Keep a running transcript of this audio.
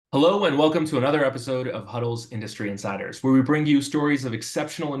Hello, and welcome to another episode of Huddle's Industry Insiders, where we bring you stories of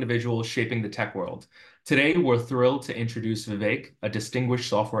exceptional individuals shaping the tech world. Today, we're thrilled to introduce Vivek, a distinguished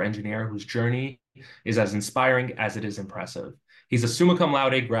software engineer whose journey is as inspiring as it is impressive. He's a summa cum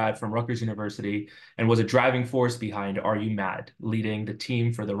laude grad from Rutgers University and was a driving force behind Are You Mad, leading the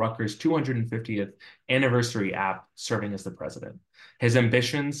team for the Rutgers 250th anniversary app, serving as the president. His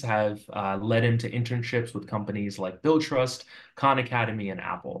ambitions have led him to internships with companies like Billtrust, Khan Academy, and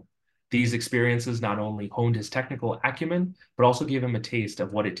Apple. These experiences not only honed his technical acumen, but also gave him a taste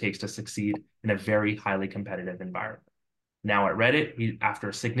of what it takes to succeed in a very highly competitive environment. Now at Reddit, after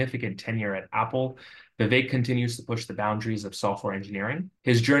a significant tenure at Apple, Vivek continues to push the boundaries of software engineering.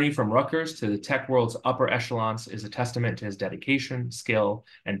 His journey from Rutgers to the tech world's upper echelons is a testament to his dedication, skill,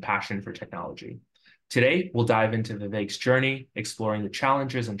 and passion for technology. Today, we'll dive into Vivek's journey, exploring the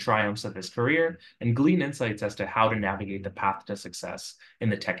challenges and triumphs of his career, and glean insights as to how to navigate the path to success in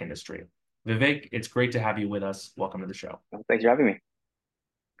the tech industry. Vivek, it's great to have you with us. Welcome to the show. Thanks for having me.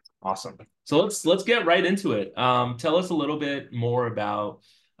 Awesome. So let's get right into it. Tell us a little bit more about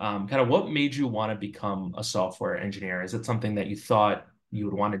kind of what made you want to become a software engineer. Is it something that you thought you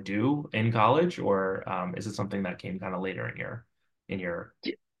would want to do in college, or is it something that came kind of later in your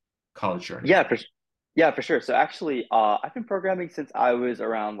Y- college journey? Yeah, for sure. So actually, I've been programming since I was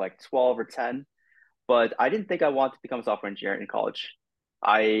around like 12 or 10, but I didn't think I wanted to become a software engineer in college.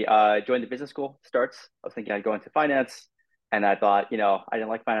 I joined the business school starts. I was thinking I'd go into finance, and I thought, I didn't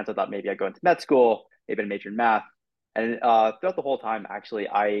like finance. I thought maybe I'd go into med school, maybe I'd major in math. And throughout the whole time, actually,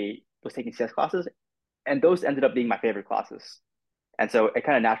 I was taking CS classes, and those ended up being my favorite classes. And so it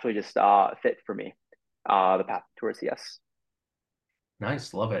kind of naturally just fit for me, the path towards CS.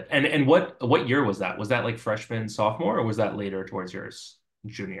 Nice, love it. And what year was that? Was that like freshman, sophomore, or was that later towards your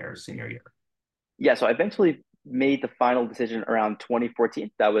junior, senior year? Yeah, so I eventually made the final decision around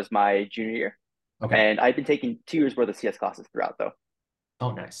 2014. That was my junior year. Okay. And I've been taking 2 years worth of CS classes throughout, though.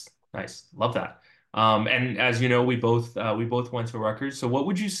 Oh, nice, nice, love that. And as you know, we both went to Rutgers. So, what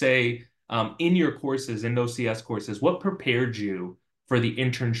would you say in your courses, in those CS courses, what prepared you for the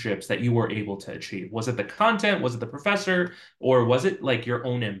internships that you were able to achieve? Was it the content? Was it the professor? Or was it like your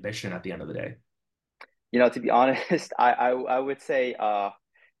own ambition at the end of the day? To be honest, I would say,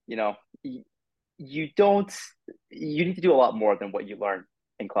 you know, y- you don't, you need to do a lot more than what you learn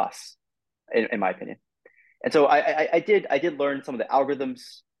in class, in my opinion. And so I did learn some of the algorithms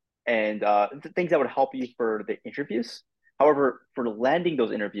and things that would help you for the interviews. However, for landing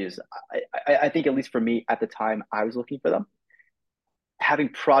those interviews, I think at least for me at the time, I was looking for them. Having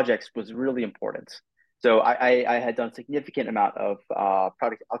projects was really important. So I had done a significant amount of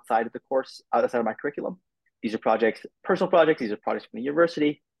projects outside of the course, outside of my curriculum. These are projects, personal projects. These are projects from the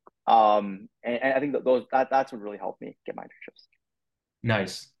university, and I think that's what really helped me get my internships.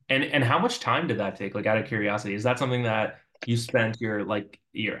 Nice. And how much time did that take? Like out of curiosity, is that something that you spent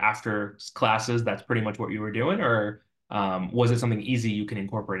your after classes? That's pretty much what you were doing, or was it something easy you can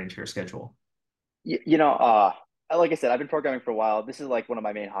incorporate into your schedule? You, you know, uh, like I said, I've been programming for a while. This is like one of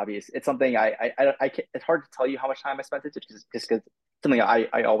my main hobbies. It's something it's hard to tell you how much time I spent it just because it's something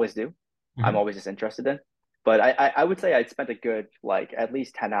I always do. I'm Mhm. always just interested in. But I would say I'd spent a good like at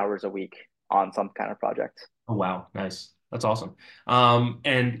least 10 hours a week on some kind of project. Oh wow, nice. That's awesome. And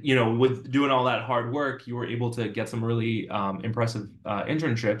with doing all that hard work, you were able to get some really impressive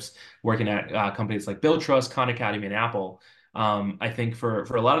internships working at companies like Billtrust, Khan Academy, and Apple. I think for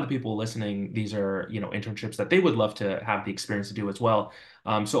a lot of the people listening, these are internships that they would love to have the experience to do as well.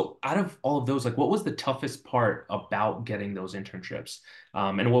 So out of all of those, like what was the toughest part about getting those internships?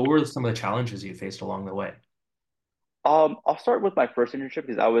 And what were some of the challenges you faced along the way? I'll start with my first internship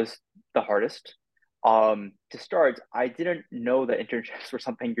because that was the hardest. To start, I didn't know that internships were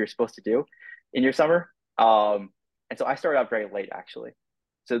something you're supposed to do in your summer. And so I started out very late, actually.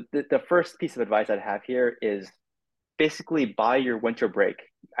 So the first piece of advice I'd have here is basically by your winter break,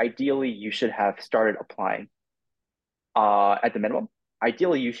 ideally you should have started applying at the minimum.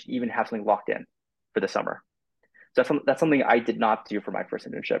 Ideally, you should even have something locked in for the summer. So that's something I did not do for my first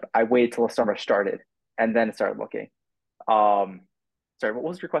internship. I waited till the summer started and then started looking. Um, Sorry, what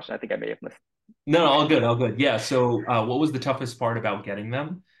was your question? I think I may have missed. No, all good, all good. Yeah. So, what was the toughest part about getting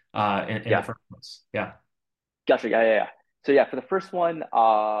them in the Yeah, first place? Yeah. gotcha. Yeah. So yeah, for the first one,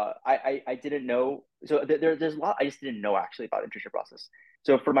 I didn't know. So there's a lot I just didn't know actually about internship process.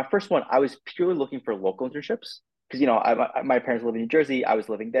 So for my first one, I was purely looking for local internships because my parents live in New Jersey. I was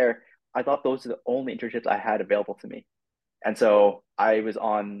living there. I thought those are the only internships I had available to me. And so I was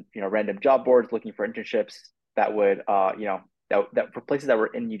on, random job boards looking for internships that would, that for places that were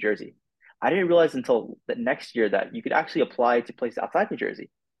in New Jersey. I didn't realize until the next year that you could actually apply to places outside New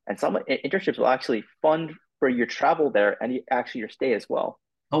Jersey. and some internships will actually fund for your travel there and actually your stay as well.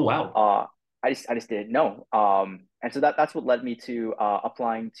 Oh, wow. Uh, I just didn't know. And so that's what led me to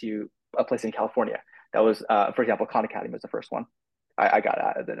applying to a place in California. That was, for example, Khan Academy was the first one I got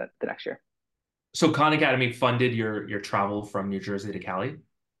the next year. So Khan Academy funded your travel from New Jersey to Cali?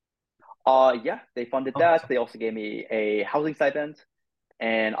 Yeah, they funded Oh, that. They also gave me a housing stipend,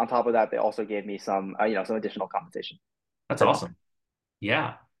 and on top of that, they also gave me some, some additional compensation that's per month. awesome.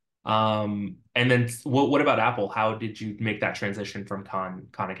 Yeah. And then what about Apple? How did you make that transition from Khan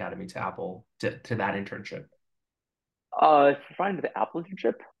Academy to Apple to that internship? Finding the Apple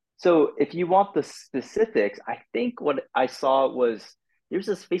internship. So if you want the specifics, I think what I saw was there's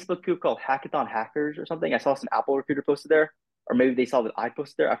this Facebook group called Hackathon Hackers or something. I saw some Apple recruiter posted there, or maybe they saw that I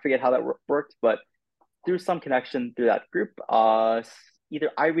posted there. I forget how that worked, but through some connection through that group, either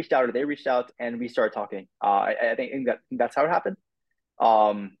I reached out or they reached out, and we started talking. I think that's how it happened.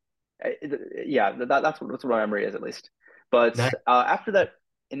 Um, yeah, that's what my memory is at least. But Nice. after that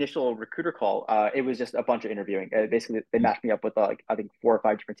initial recruiter call, it was just a bunch of interviewing. Basically, they matched me up with like I think 4 or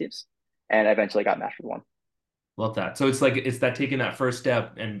 5 different teams, and I eventually got matched with one. Love that. So it's like it's that taking that first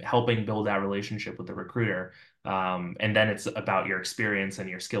step and helping build that relationship with the recruiter. And then it's about your experience and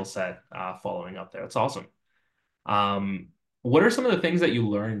your skill set following up there. It's awesome. Um, what are some of the things that you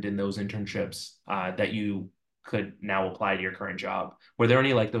learned in those internships that you could now apply to your current job? Were there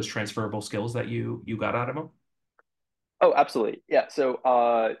any like those transferable skills that you got out of them? Oh, absolutely, yeah. So,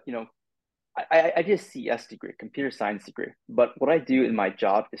 I did a CS degree, computer science degree, but what I do in my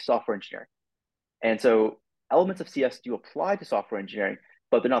job is software engineering, and so elements of CS do apply to software engineering,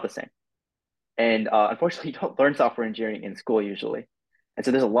 but they're not the same. And unfortunately, you don't learn software engineering in school usually. And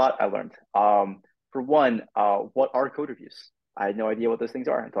so there's a lot I learned. For one, what are code reviews? I had no idea what those things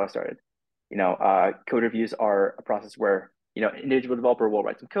are until I started. Code reviews are a process where an individual developer will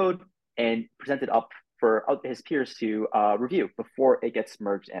write some code and present it up for his peers to review before it gets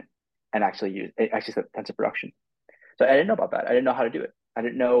merged in and actually sent to production. So I didn't know about that. I didn't know how to do it. I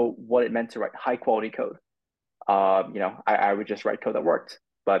didn't know what it meant to write high quality code. I would just write code that worked.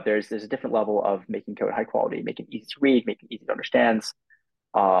 But there's a different level of making code high quality, making it easy to read, making it easy to understand,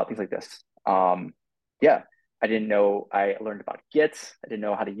 things like this. Yeah, I didn't know. I learned about Git. I didn't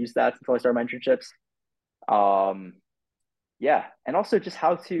know how to use that until I started my internships. Um, yeah, and also just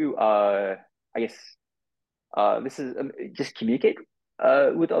how to, I guess, this is just communicate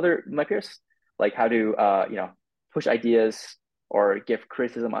with other my peers, like how to, push ideas or give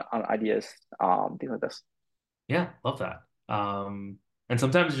criticism on ideas, things like this. Yeah, love that. And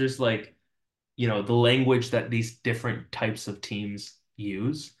sometimes just like, the language that these different types of teams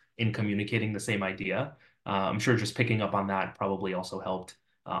use in communicating the same idea. I'm sure just picking up on that probably also helped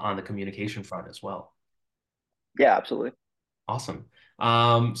on the communication front as well. Yeah, absolutely. Awesome.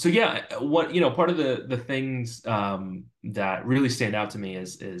 So yeah, part of the things that really stand out to me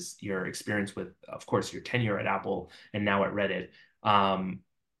is your experience with, of course, your tenure at Apple and now at Reddit. Um,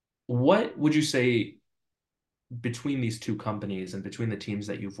 what would you say between these two companies and between the teams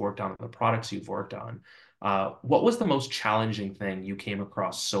that you've worked on and the products you've worked on, what was the most challenging thing you came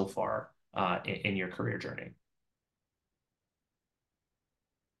across so far in your career journey?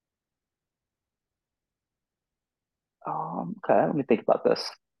 Okay, let me think about this.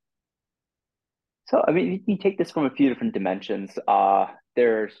 So, I mean, you take this from a few different dimensions.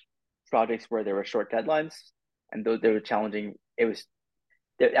 There's projects where there were short deadlines, and those they were challenging.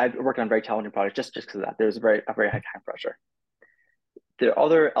 I worked on very challenging projects just because of that. There was a very high time pressure. There are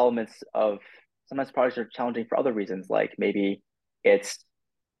other elements of sometimes projects are challenging for other reasons, like maybe it's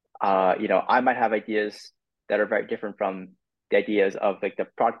I might have ideas that are very different from the ideas of like the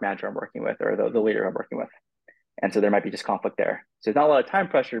product manager I'm working with or the leader I'm working with. And so there might be just conflict there. So it's not a lot of time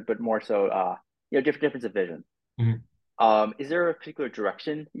pressure, but more so, different difference of vision. Mhm. Is there a particular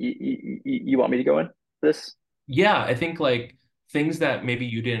direction you want me to go in this? Yeah, I think like things that maybe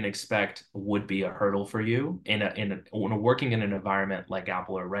you didn't expect would be a hurdle for you when working in an environment like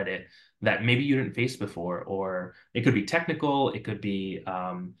Apple or Reddit that maybe you didn't face before, or it could be technical, it could be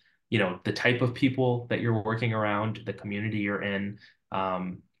the type of people that you're working around, the community you're in,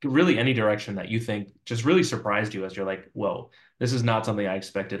 really any direction that you think just really surprised you as you're like, whoa, this is not something I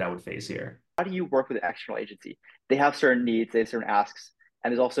expected I would face here. How do you work with an external agency? They have certain needs, they have certain asks,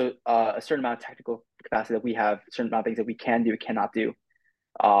 and there's also a certain amount of technical capacity that we have, a certain amount of things that we can do, cannot do.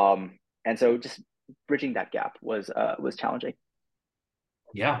 And so just bridging that gap was challenging.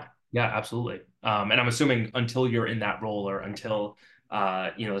 Yeah, yeah, absolutely. And I'm assuming until you're in that role or until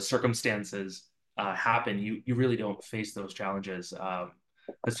the circumstances happen, you really don't face those challenges.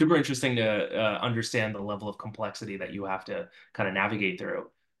 It's super interesting to understand the level of complexity that you have to kind of navigate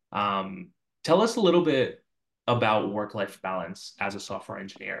through. Um, Tell us a little bit about work-life balance as a software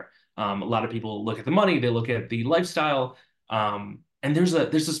engineer. A lot of people look at the money, they look at the lifestyle, and there's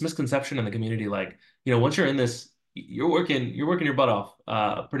this misconception in the community, like, once you're in this, you're working your butt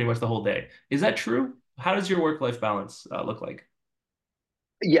off pretty much the whole day. Is that true? How does your work-life balance look like?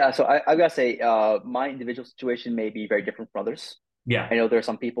 Yeah, so I gotta say, my individual situation may be very different from others. Yeah. I know there are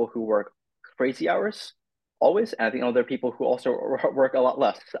some people who work crazy hours always, and I think there are people who also work a lot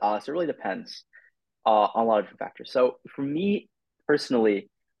less. So it really depends on a lot of different factors. So for me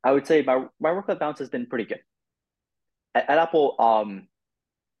personally, I would say my work-life balance has been pretty good. At Apple,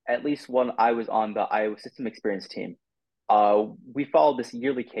 at least when I was on the Iowa System Experience team, we followed this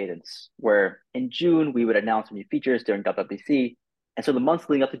yearly cadence where in June we would announce new features during WWDC, and so the months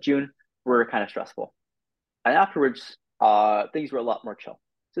leading up to June were kind of stressful, and afterwards, things were a lot more chill.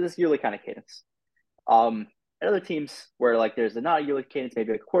 So this yearly kind of cadence. At other teams where like there's a not a yearly cadence,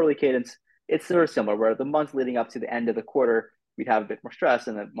 maybe like a quarterly cadence, it's sort of similar. Where the months leading up to the end of the quarter, we'd have a bit more stress,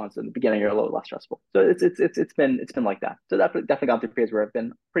 and the months in the beginning are a little less stressful. So it's been like that. So definitely gone through periods where I've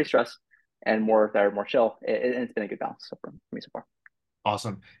been pretty stressed and more that are more chill, and it's been a good balance for me so far.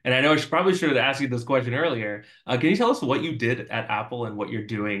 Awesome. And I know probably should have asked you this question earlier. Can you tell us what you did at Apple and what you're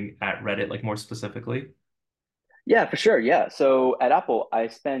doing at Reddit, like more specifically? Yeah, for sure. Yeah. So at Apple, I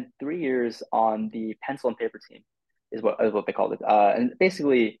spent 3 years on the pencil and paper team, is what they called it. And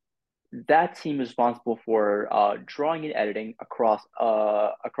basically, that team is responsible for drawing and editing across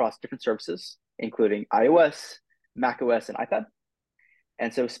different services, including iOS, macOS, and iPad.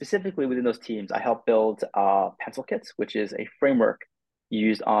 And so specifically within those teams, I help build Pencil Kits, which is a framework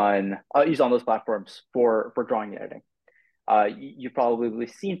used on those platforms for drawing and editing. You've probably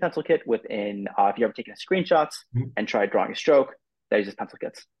seen Pencil Kit within if you ever taken screenshots Mhm. and tried drawing a stroke, that uses Pencil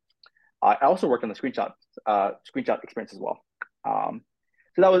Kits. I also worked on the screenshot experience as well.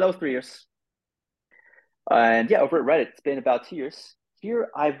 So that was 3 years. And yeah, over at Reddit, it's been about 2 years. Here,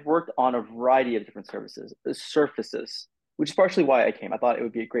 I've worked on a variety of different surfaces, which is partially why I came. I thought it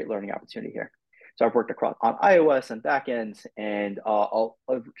would be a great learning opportunity here. So I've worked across on iOS and backends and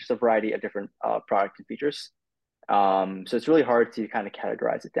just a variety of different products and features. So it's really hard to kind of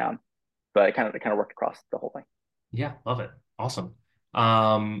categorize it down, but it kind of worked across the whole thing. Yeah, love it. Awesome.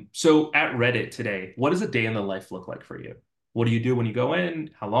 So at Reddit today, what does a day in the life look like for you? What do you do when you go in?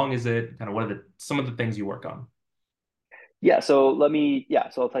 How long is it? Kind of what are some of the things you work on? So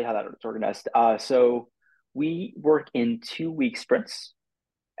I'll tell you how that's organized. So we work in 2 week sprints.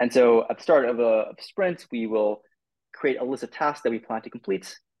 And so at the start of a sprint, we will create a list of tasks that we plan to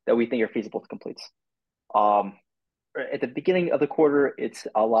complete that we think are feasible to complete. Um, at the beginning of the quarter, it's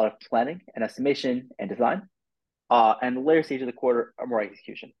a lot of planning and estimation and design. And the later stage of the quarter are more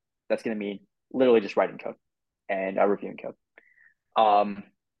execution. That's going to mean literally just writing code and reviewing code. Um,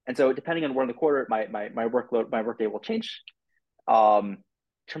 and so depending on where in the quarter, my workday will change. In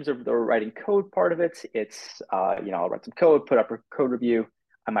terms of the writing code part of it, it's I'll write some code, put up a code review.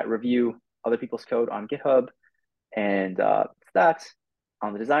 I might review other people's code on GitHub, and that.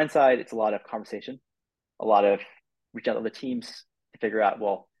 On the design side, it's a lot of conversation, a lot of reach out to the teams to figure out,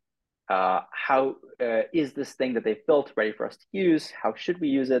 well, how is this thing that they've built ready for us to use? How should we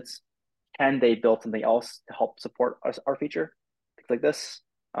use it? Can they build something else to help support our feature? Things like this.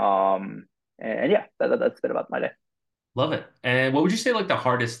 And yeah, that's a bit about my day. Love it. And what would you say like the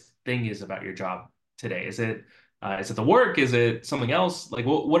hardest thing is about your job today? Is it the work? Is it something else? Like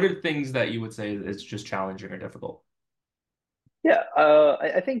what are things that you would say is just challenging or difficult? Yeah,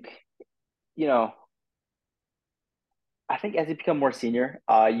 I think you know, I think as you become more senior,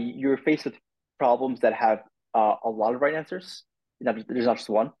 you're faced with problems that have a lot of right answers. There's not just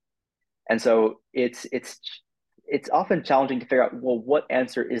one, and so it's often challenging to figure out, well, what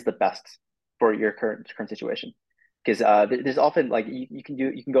answer is the best for your current situation, because there's often like you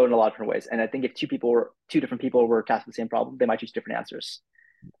can go in a lot of different ways, and I think if two different people were tasked with the same problem, they might choose different answers.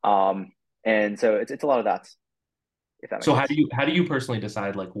 Um, and so it's a lot of that, if that makes So how do sense. you how do you personally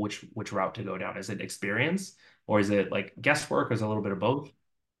decide like which route to go down? Is it experience or is it like guesswork or is it a little bit of both?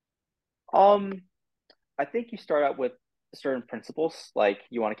 Um, I think you start out with certain principles, like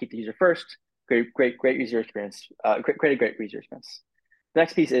you want to keep the user first, great user experience, create a great user experience. The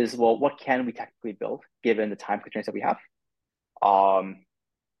next piece is, well, what can we technically build given the time constraints that we have? Um,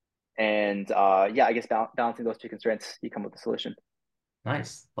 and yeah, I guess balancing those two constraints, you come up with a solution.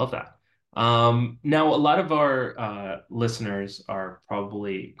 Nice. Love that. Now, a lot of our listeners are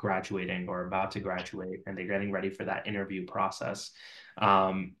probably graduating or about to graduate, and they're getting ready for that interview process.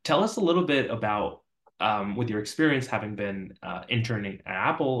 Tell us a little bit about, with your experience having been interning at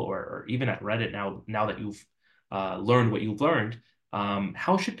Apple or even at Reddit now that you've learned what you've learned,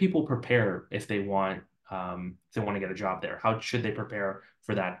 How should people prepare if they want to get a job there? How should they prepare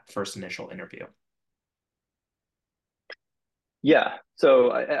for that first initial interview? Yeah.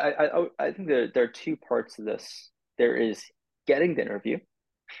 So I think there are two parts to this. There is getting the interview,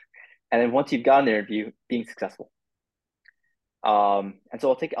 and then once you've gotten the interview, being successful. And so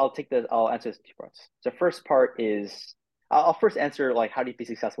I'll answer this in two parts. So first part is I'll first answer like how do you be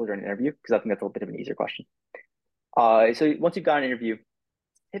successful during an interview because I think that's a little bit of an easier question. So once you've got an interview,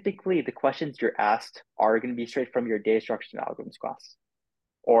 typically the questions you're asked are going to be straight from your data structures and algorithms class,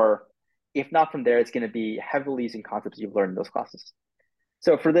 or if not from there, it's going to be heavily using concepts you've learned in those classes.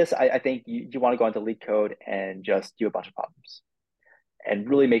 So for this, I think you want to go into lead code and just do a bunch of problems and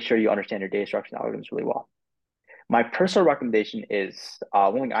really make sure you understand your data structures and algorithms really well. My personal recommendation is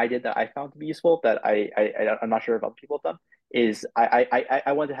one thing I did that I found to be useful that I'm not sure if other people have done is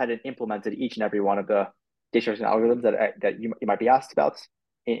I went ahead and implemented each and every one of the data structures and algorithms that you might be asked about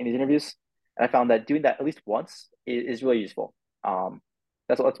in these interviews, and I found that doing that at least once is really useful. Um,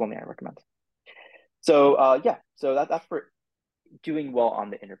 that's one thing I recommend. So yeah, so that's for doing well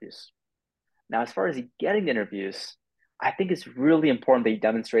on the interviews. Now, as far as getting the interviews, I think it's really important that you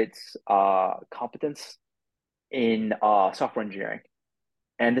demonstrate competence in software engineering.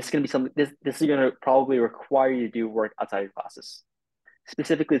 And this is going to be something, this is going to probably require you to do work outside your classes.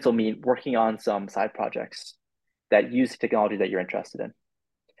 Specifically, this will mean working on some side projects that use technology that you're interested in.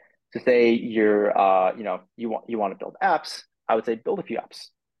 So say you want to build apps, I would say build a few apps.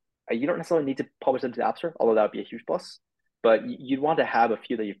 You don't necessarily need to publish them to the App Store, although that would be a huge plus. But you'd want to have a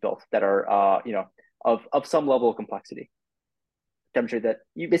few that you've built that are, of some level of complexity. Demonstrate that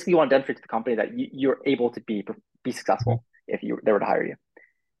you basically want to demonstrate to the company that you're able to be Mhm. successful if they were to hire you.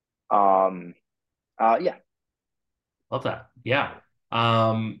 Um, yeah, Love that. Yeah.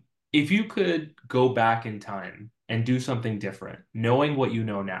 Um, if you could go back in time and do something different, knowing what you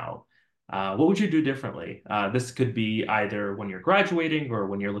know now, what would you do differently? This could be either when you're graduating or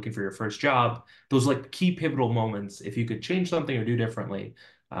when you're looking for your first job. Those like key pivotal moments. If you could change something or do differently,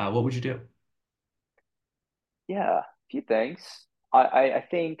 what would you do? yeah, a few things. I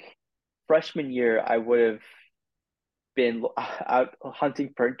think freshman year I would have been out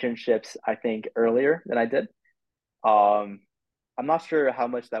hunting for internships. I think earlier than I did. Um, I'm not sure how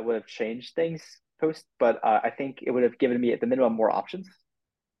much that would have changed things post, but I think it would have given me at the minimum more options.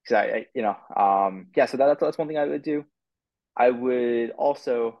 Because yeah. So that's one thing I would do. I would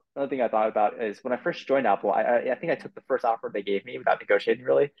also another thing I thought about is when I first joined Apple, I think I took the first offer they gave me without negotiating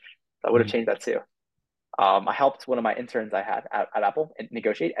really. So I would have Mm, changed that too. I helped one of my interns I had at Apple and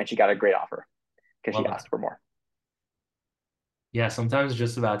negotiate, and she got a great offer because she love that. asked for more. Yeah, sometimes it's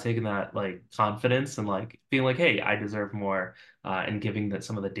just about taking that like confidence and like feeling like, hey, I deserve more, and giving that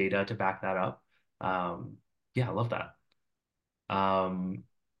some of the data to back that up. Um, yeah, I love that. Um,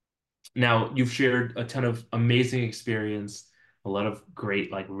 Now, you've shared a ton of amazing experience, a lot of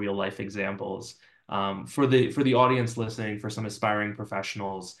great like real life examples. For the audience listening, for some aspiring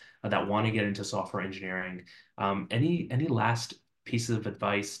professionals that want to get into software engineering, any last pieces of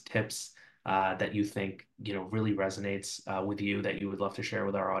advice, tips that you think really resonates with you that you would love to share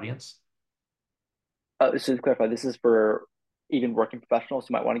with our audience? So to clarify, this is for even working professionals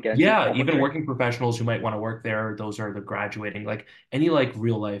who might want to get into Yeah, software even engineering. working professionals who might want to work there, those are the graduating, like any like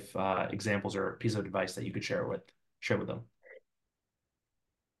real life examples or piece of advice that you could share with them.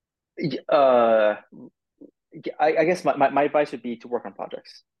 Uh, I guess my advice would be to work on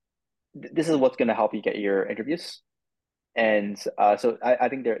projects. This is what's going to help you get your interviews. And so I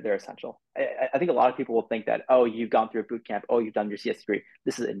think they're essential. I think a lot of people will think that, oh, you've gone through a boot camp, oh, you've done your CS degree,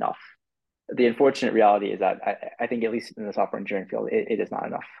 this is enough. The unfortunate reality is that I think at least in the software engineering field, it is not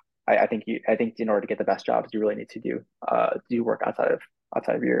enough. I think in order to get the best jobs, you really need to do work outside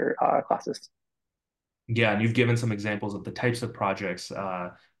of your classes. Yeah, and you've given some examples of the types of projects,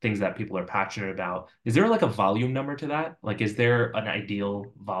 things that people are passionate about. Is there like a volume number to that? Like, is there an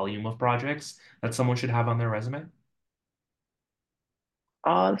ideal volume of projects that someone should have on their resume?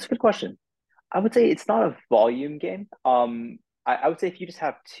 That's a good question. I would say it's not a volume game. I would say if you just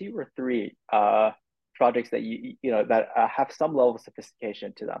have two or three projects that that have some level of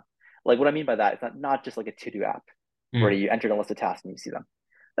sophistication to them. Like what I mean by that is not just like a to-do app where Mm, you enter a list of tasks and you see them.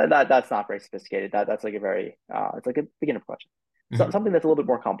 That's not very sophisticated. That's like a very it's like a beginner project. So mhm. something that's a little bit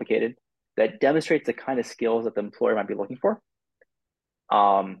more complicated that demonstrates the kind of skills that the employer might be looking for.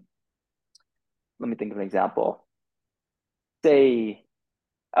 Um, Let me think of an example. Say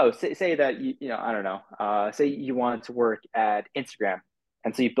say that I don't know. Say you wanted to work at Instagram,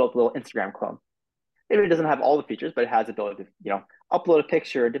 and so you built a little Instagram clone. Maybe it doesn't have all the features, but it has the ability to upload a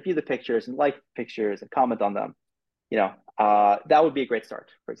picture, to view the pictures, and like pictures, and comment on them. that would be a great start,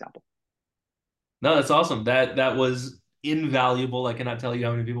 for example. No, that's awesome. That was invaluable. I cannot tell you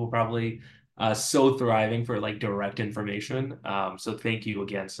how many people probably so thriving for like direct information. So thank you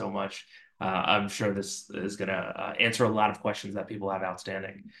again so much. I'm sure this is gonna answer a lot of questions that people have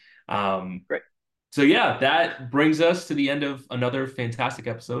outstanding. Um, Great. so yeah, that brings us to the end of another fantastic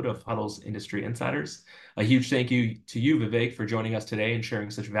episode of Huddle's Industry Insiders. A huge thank you to you, Vivek, for joining us today and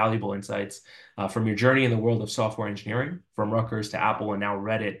sharing such valuable insights from your journey in the world of software engineering, from Rutgers to Apple and now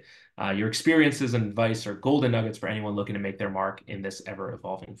Reddit. Your experiences and advice are golden nuggets for anyone looking to make their mark in this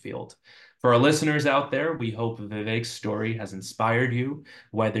ever-evolving field. For our listeners out there, we hope Vivek's story has inspired you,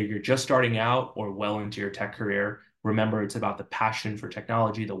 whether you're just starting out or well into your tech career. Remember, it's about the passion for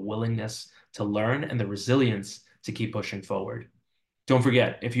technology, the willingness to learn, and the resilience to keep pushing forward. Don't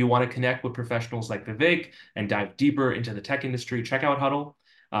forget, if you want to connect with professionals like Vivek and dive deeper into the tech industry, check out Huddle,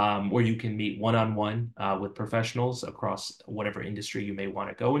 where you can meet one-on-one with professionals across whatever industry you may want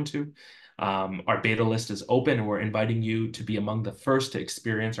to go into. Our beta list is open, and we're inviting you to be among the first to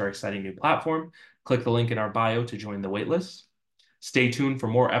experience our exciting new platform. Click the link in our bio to join the waitlist. Stay tuned for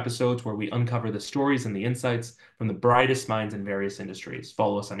more episodes where we uncover the stories and the insights from the brightest minds in various industries.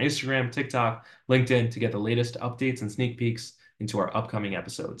 Follow us on Instagram, TikTok, LinkedIn to get the latest updates and sneak peeks into our upcoming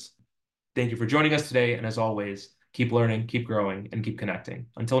episodes. Thank you for joining us today. And as always, keep learning, keep growing, and keep connecting.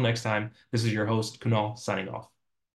 Until next time, this is your host, Kunal, signing off.